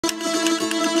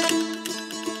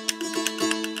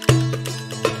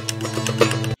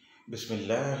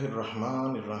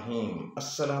बिस्मिल्लाहिर्रहमानिर्रहीम।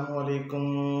 अस्सलामुअलैकुम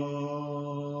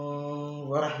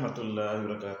वरहमतुल्लाहि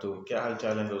वबरकातुहू। क्या हाल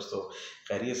चाल है दोस्तों?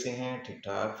 खैरियत से हैं? ठीक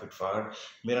ठाक फिट फाट।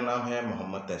 मेरा नाम है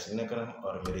मोहम्मद तहसीन करम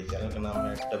और मेरे चैनल का नाम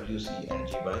है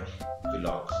WC&GY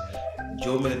व्लॉग्स।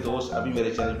 जो मेरे दोस्त अभी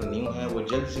मेरे चैनल पर न्यू हैं वो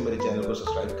जल्द से मेरे चैनल को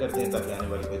सब्सक्राइब कर दें ताकि आने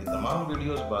वाली मेरी तमाम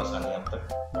वीडियोस बआसानी आप तक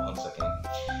पहुंच सकें।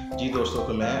 जी दोस्तों,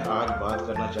 तो मैं आज बात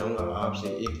करना चाहूँगा आपसे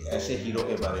एक ऐसे हीरो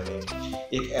के बारे में,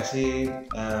 एक ऐसे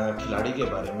खिलाड़ी के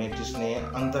बारे में जिसने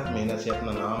अनथक मेहनत से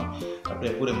अपना नाम अपने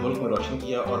पूरे मुल्क में रोशन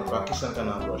किया और पाकिस्तान का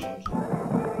नाम रोशन किया।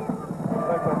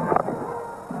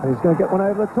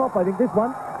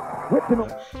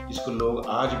 जिसको लोग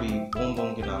आज भी बूम बूम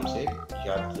के नाम से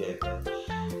याद किया जाता है।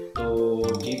 तो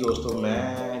जी दोस्तों, मैं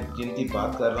जिनकी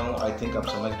बात कर रहा हूँ आई थिंक आप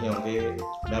समझ गए होंगे,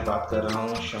 मैं बात कर रहा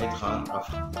हूँ शाहिद खान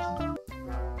आफरीदी।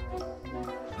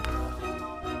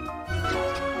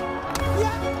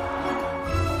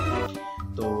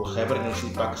 तो खैबर गंज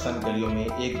पाकिस्तान गलियों में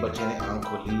एक बच्चे ने आंख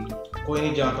खोली। कोई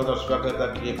नहीं जानता था उस वक्त तक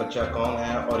कि ये बच्चा कौन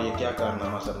है और ये क्या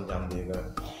कारनामा सर अंजाम देगा।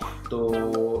 तो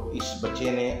इस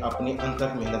बच्चे ने अपनी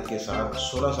अनथक मेहनत के साथ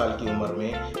 16 साल की उम्र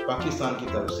में पाकिस्तान की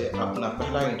तरफ से अपना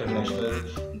पहला इंटरनेशनल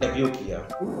डेब्यू किया।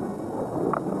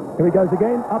 Here he goes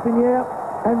again, up in the air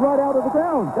and right out of the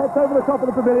ground. That's over the top of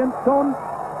the pavilion. Gone.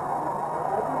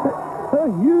 A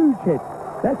huge hit.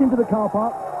 That's into the car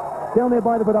park. Down there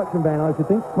by the production van, I should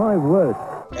think. My word.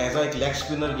 ऐसा एक leg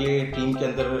spinner ये team के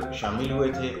अंदर शामिल हुए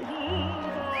थे।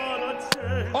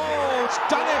 Oh,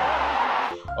 stunning!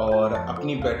 और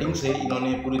अपनी बैटिंग से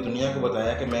इन्होंने पूरी दुनिया को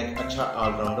बताया कि मैं एक अच्छा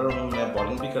ऑलराउंडर हूँ, मैं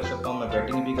बॉलिंग भी कर सकता हूँ, मैं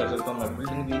बैटिंग भी कर सकता हूँ, मैं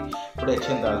फील्डिंग भी बड़े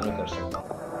अच्छे अंदाज में कर सकता हूँ।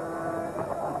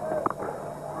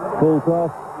 Falls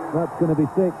off. That's going to be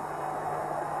 6.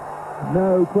 No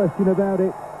question about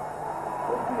it.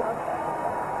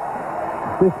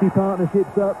 50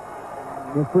 partnerships up.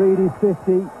 Afridi's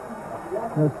 50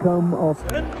 has come off.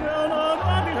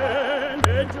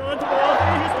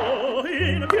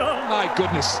 My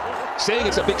goodness, saying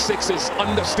it's a big 6 is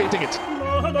understating it. He's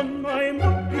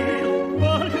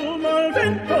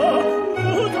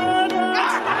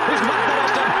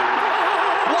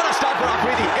what a start for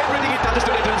Afridi. Everything he touches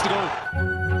today turns to gold.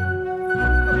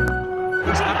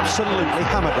 He's absolutely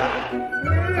hammered that.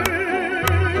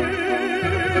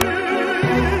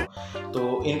 तो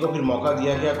इनको फिर मौका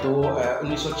दिया गया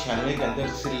 1996 के अंदर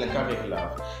श्रीलंका के खिलाफ।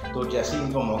 तो जैसे ही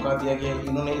इनको मौका दिया गया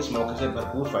इन्होंने इस मौके से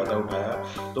भरपूर फ़ायदा उठाया।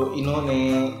 तो इन्होंने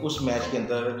उस मैच के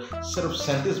अंदर सिर्फ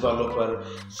 37 बॉलों पर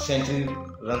सेंचुरी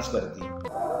रन्स कर दी।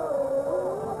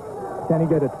 Can he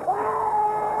get it?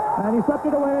 And he sucked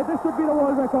it away. This should be the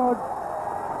world record.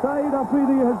 Shahid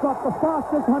Afridi has got the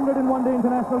fastest 100 in one-day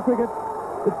international cricket.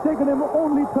 It's taken him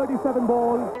only 37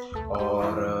 balls.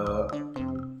 और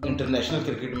international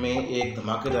cricket में एक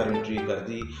धमाकेदार entry कर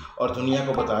दी और दुनिया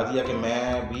को बता दिया कि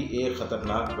मैं भी एक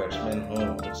ख़तरनाक बैट्समैन हूँ,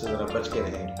 मुझसे ज़रा बच के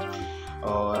रहें।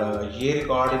 और ये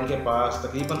रिकॉर्ड इनके पास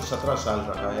तकरीबन 17 साल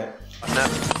रहा है।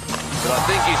 But I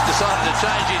think he's decided to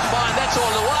change his mind. That's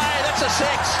all the way. That's a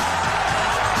 6.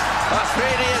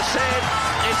 Afridi has said,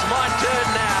 it's my turn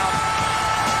now.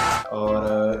 और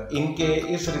इनके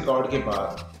इस रिकॉर्ड के बाद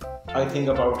आई थिंक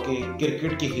अबाउट कि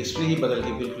क्रिकेट की हिस्ट्री ही बदल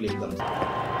गई बिल्कुल एकदम।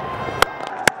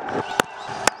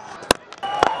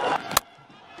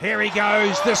 Here he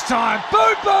goes this time.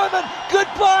 Boom, boom, and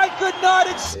goodbye, good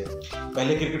night.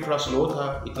 पहले क्रिकेट थोड़ा स्लो था,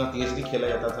 इतना तेज नहीं खेला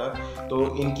जाता था। तो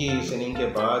इनकी इस इनिंग के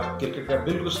बाद क्रिकेट का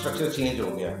बिल्कुल स्ट्रक्चर चेंज हो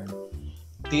गया।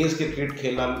 तेज क्रिकेट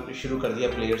खेलना शुरू कर दिया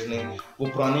प्लेयर्स ने। वो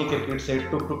पुरानी क्रिकेट से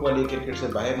टुक टुक वाली क्रिकेट से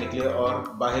बाहर निकले और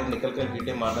बाहर निकल कर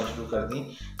विकेटें मारना शुरू कर दी।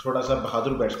 थोड़ा सा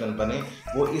बहादुर बैट्समैन बने,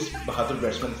 वो इस बहादुर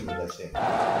बैट्समैन की वजह से।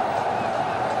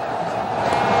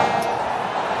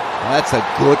 That's a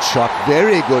good shot,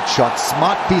 very good shot.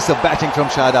 Smart piece of batting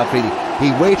from Shahid Afridi. He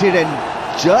waited and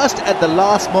just at the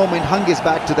last moment hung his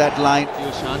back to that line.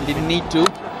 Yushan didn't need to.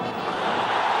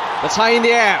 That's high in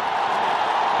the air.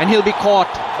 And he'll be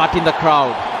caught, but in the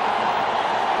crowd.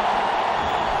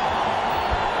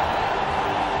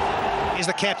 Here's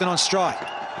the captain on strike.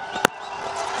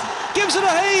 Gives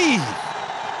it a heave.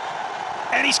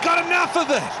 And he's got enough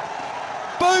of it.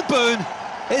 Boom Boom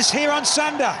is here on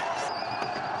Sunday.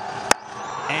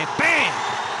 And bang!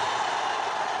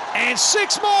 And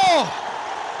 6 more!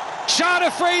 Shahid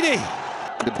Afridi!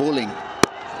 The bowling.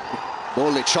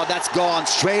 Bowled it, shot, that's gone.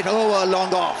 Straight over,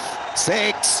 long off.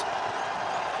 6.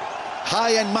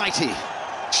 High and mighty.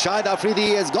 Shahid Afridi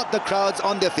has got the crowds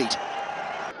on their feet.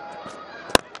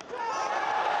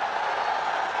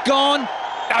 Gone!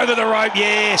 Over the rope,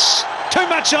 yes! Too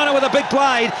much on it with a big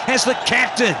blade as the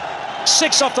captain.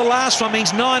 6 off the last one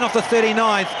means 9 off the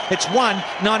 39th. It's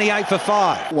 198 for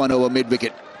 5. 1 over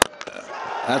mid-wicket.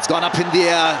 That's gone up in the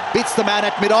air, beats the man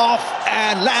at mid-off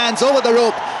and lands over the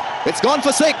rope. It's gone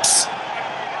for 6.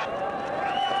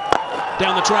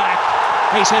 Down the track,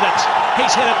 he's hit it.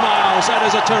 He's hit it, Miles. That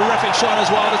is a terrific shot as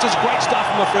well. This is great stuff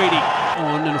from Afridi.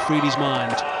 On in Afridi's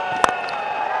mind.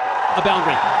 A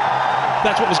boundary.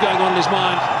 That's what was going on in his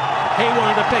mind. He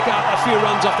wanted to pick up a few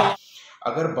runs off the line.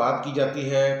 अगर बात की जाती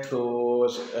है तो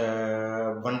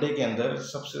one day के अंदर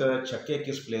सबसे ज़्यादा छक्के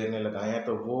किस प्लेयर ने लगाए हैं,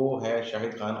 तो वो है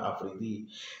शाहिद खान आफरीदी,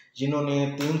 जिन्होंने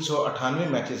 398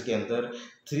 मैचेस के अंदर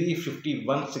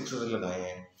 351 सिक्सेस लगाए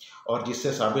हैं, और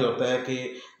जिससे साबित होता है कि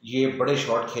ये बड़े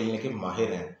शॉट खेलने के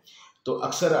माहिर हैं। तो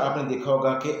अक्सर आपने देखा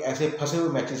होगा कि ऐसे फंसे हुए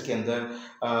मैचेस के अंदर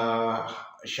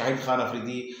शाहिद खान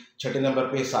अफरीदी 6 नंबर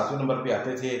पे 7वें नंबर पे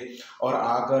आते थे और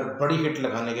आकर बड़ी हिट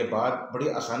लगाने के बाद बड़ी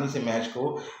आसानी से मैच को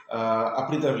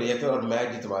अपनी तरफ ले जाते और मैच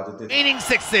जितवा देते थे। Meaning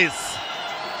sixes.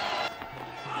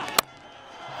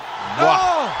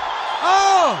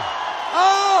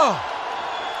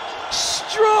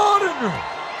 Extraordinary!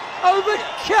 Oh, the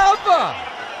cover!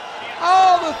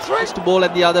 Oh, the three. To ball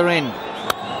at the other end.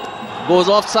 Goes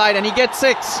offside and he gets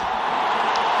 6.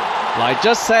 Well, I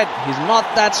just said he's not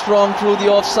that strong through the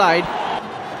offside.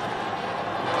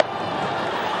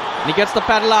 And he gets the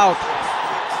paddle out.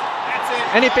 That's it.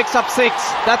 And he picks up 6.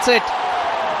 That's it.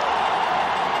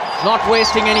 Not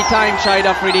wasting any time, Shahid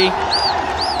Afridi.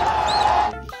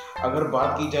 अगर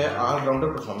बात की जाए allrounder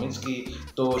performance की,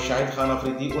 तो शाहिद खान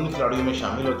अफरीदी उन खिलाड़ियों में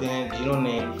शामिल होते हैं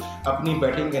जिन्होंने अपनी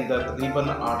बैटिंग के अंदर तकरीबन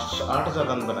 8,000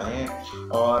 रन बनाए हैं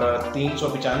और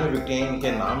 395 विकेटें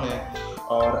इनके नाम हैं।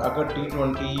 और अगर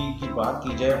T20 की बात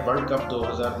की जाए वर्ल्ड कप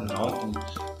 2009 की,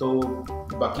 तो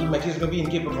बाकी मैचेस में भी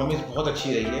इनकी परफॉर्मेंस बहुत अच्छी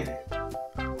रही है।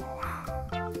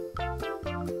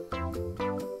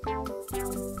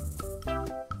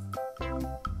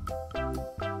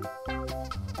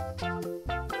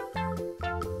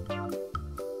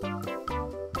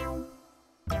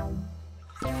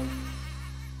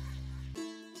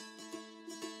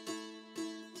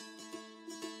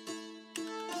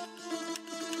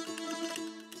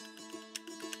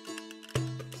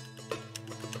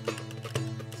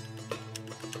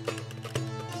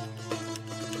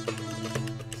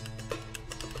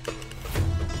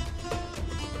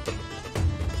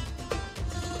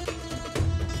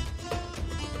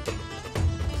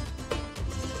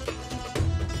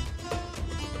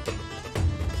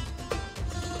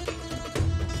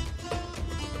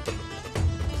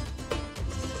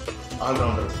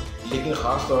 ऑलराउंडर, लेकिन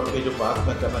ख़ास तौर पे जो बात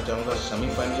मैं करना चाहूँगा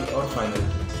सेमीफाइनल और फाइनल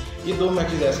की। ये 2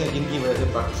 मैचेस ऐसे हैं जिनकी वजह से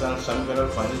पाकिस्तान सेमीफाइनल और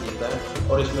फाइनल जीता है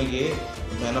और इसमें ये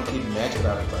मैन ऑफ द मैच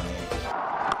करार पाए हैं।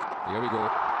 Here we go.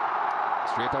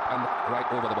 Straight up and right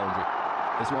over the boundary.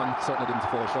 This one certainly didn't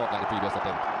fall short like the previous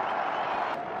attempt.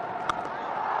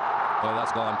 Well,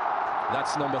 that's gone.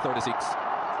 That's number 36.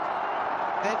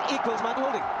 And equals man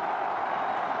holding.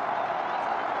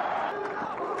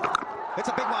 It's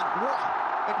a big one. Whoa.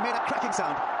 It made a cracking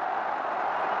sound.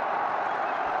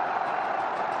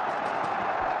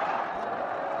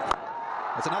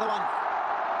 It's another one.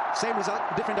 Same result,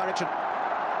 different direction.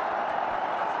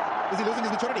 Is he losing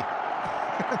his maturity?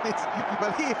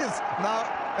 Well, he is now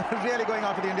really going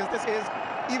after the Indians. This is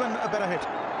even a better hit.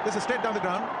 This is straight down the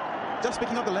ground, just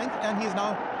picking up the length, and he is now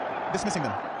dismissing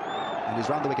them. And he's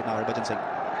round the wicket now, Harbhajan Singh.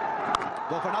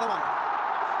 Go for another one.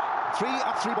 3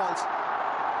 up 3 balls.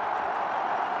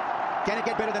 Can it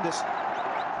get better than this?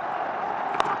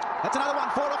 That's another one,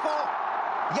 4 of 4.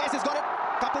 Yes, he's got it.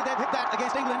 Couple they've hit that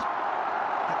against England.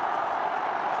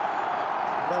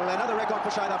 Well, another record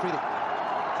for Shahid Afridi.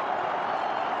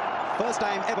 First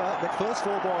time ever that first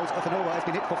 4 balls of an over has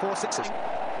been hit for 4 sixes.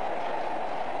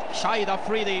 Shahid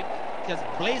Afridi just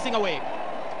blazing away.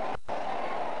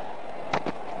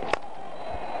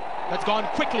 That's gone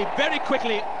quickly, very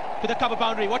quickly to the cover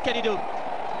boundary. What can he do?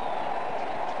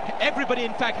 Everybody,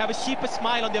 in fact, have a sheepish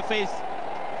smile on their face.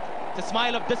 It's a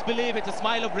smile of disbelief, it's a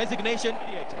smile of resignation.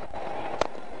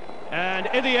 And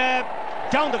in the air,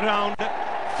 down the ground,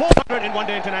 400 in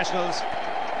one-day internationals.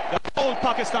 The whole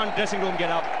Pakistan dressing room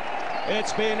get up.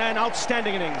 It's been an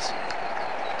outstanding innings.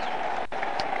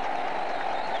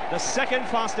 The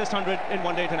second fastest 100 in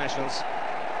one-day internationals.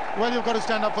 Well, you've got to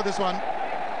stand up for this one.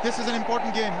 This is an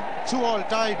important game. 2-all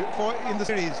tied in the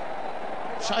series.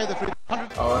 Shahid Afridi.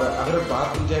 और अगर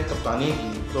बात की जाए कप्तानी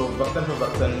की, तो वक्तन पर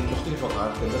वक्तन मुख्तलिफ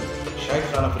औकात के अंदर शाहिद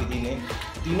खान अफरीदी ने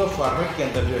तीनों फॉर्मेट के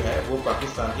अंदर जो है वो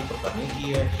पाकिस्तान की कप्तानी की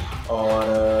है। और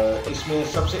इसमें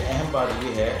सबसे अहम बात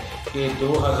ये है कि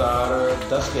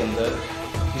 2010 के अंदर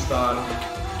पाकिस्तान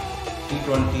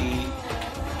T20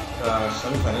 का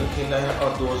सेमीफाइनल खेला है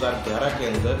और 2011 के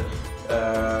अंदर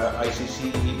ICC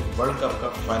वर्ल्ड कप का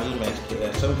फाइनल मैच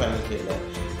सेमीफाइनल खेला है।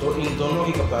 तो इन दोनों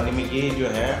की कप्तानी में ये जो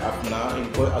है अपना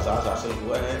इनको एजाज़ हासिल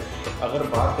हुआ है। अगर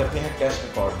बात करते हैं टेस्ट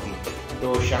रिकॉर्ड की, तो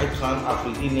शाहिद खान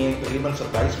आफरीदी ने तकरीबन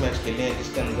 27 मैच खेले हैं,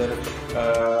 जिसके अंदर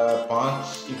 5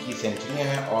 इनकी सेंचुरियाँ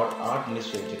हैं और 8 मिस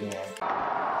सेंचुरियाँ हैं।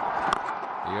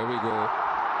 Here we go.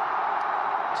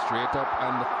 Straight up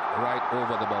and right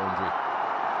over the boundary.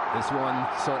 This one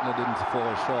certainly didn't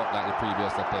fall short like the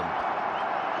previous attempt.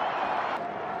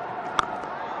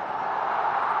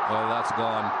 Well, that's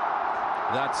gone.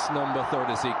 That's number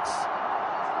 36.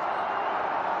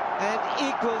 And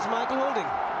equals Michael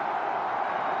Holding.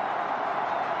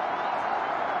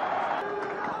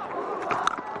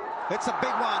 It's a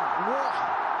big one. Whoa.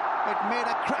 It made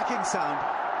a cracking sound.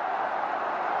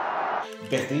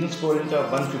 बेहतरीन score इनका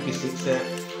 156 है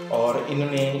और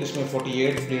इन्होंने इसमें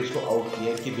 48 players को out किया,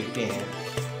 इनकी विकेटें हैं।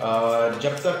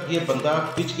 जब तक ये बंदा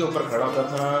पिच के ऊपर खड़ा होता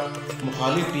था,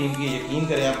 मुखालिफ टीम की यकीन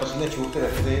करें आप पसीने छूटते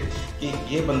रहते थे कि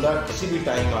ये बंदा किसी भी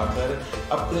टाइम आकर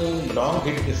अपनी लॉन्ग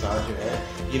हिट के साथ जो है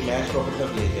ये मैच को अपनी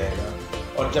तरफ ले जाएगा।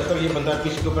 और जब तक ये बंदा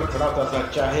पिच के ऊपर खड़ा होता था,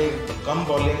 चाहे कम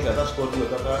बॉलिंग ज़्यादा स्कोर भी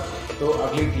होता था, तो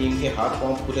अगली टीम के हाथ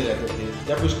पांव खुले रहते थे।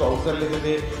 जब इसको आउट कर लेते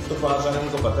थे तो पाकिस्तान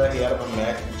इनको पता है कि यार हम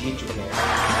मैच जीत चुके हैं।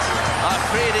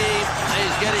 Afridi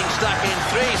is getting stuck in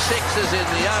 3 sixes in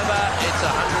the over. It's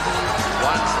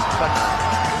 101 for none.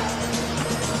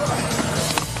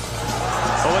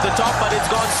 Over the top, but it's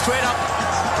gone straight up.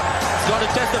 It's got to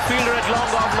test the fielder at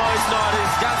long off. No, it's not.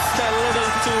 It's just a little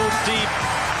too deep.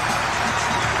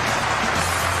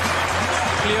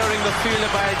 Clearing the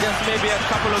fielder by just maybe a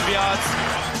couple of yards.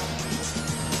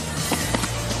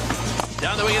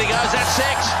 Down the wicket he goes. That's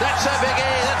 6. That's a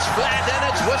biggie. That's flat, and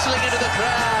it's whistling into the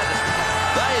crowd.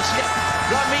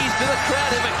 Rummies to the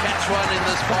crowd. Ever catch one in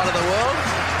this part of the world?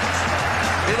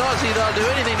 In Aussie, they'll do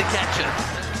anything to catch it.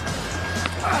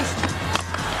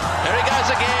 There he goes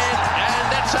again, and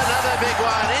that's another big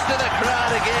one into the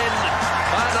crowd again.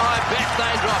 And I bet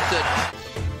they dropped it.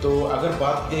 तो अगर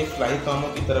बात करें fly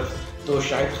कामों की तरफ, तो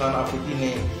शाहिद खान आफरीदी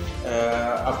ने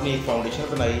अपनी एक फाउंडेशन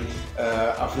बनाई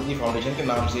आफरीदी फाउंडेशन के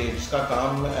नाम से, जिसका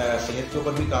काम सेहत के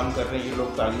ऊपर भी काम कर रहे हैं ये लोग,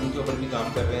 तालीम के ऊपर भी काम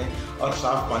कर रहे हैं और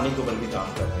साफ़ पानी के ऊपर भी काम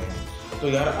कर रहे हैं। तो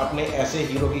यार अपने ऐसे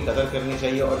हीरो की कदर करनी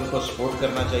चाहिए और इनको सपोर्ट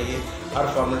करना चाहिए हर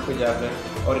फॉर्मेट पे जाकर,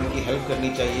 और इनकी हेल्प करनी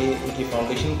चाहिए। इनकी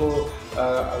फाउंडेशन को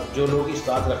जो लोग इस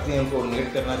बात रखते हैं उनको डोनेट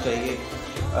करना चाहिए,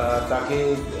 ताकि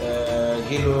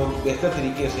ये लोग बेहतर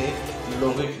तरीके से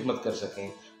लोगों की खिदमत कर सकें।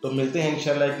 तो मिलते हैं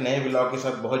इंशाल्लाह एक नए व्लॉग के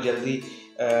साथ बहुत जल्दी।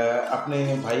 अपने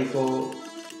भाई को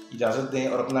इजाज़त दें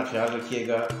और अपना ख्याल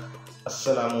रखिएगा।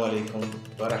 अस्सलामु अलैकुम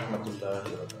व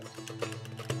रहमतुल्लाहि व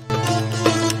बरकातुहू।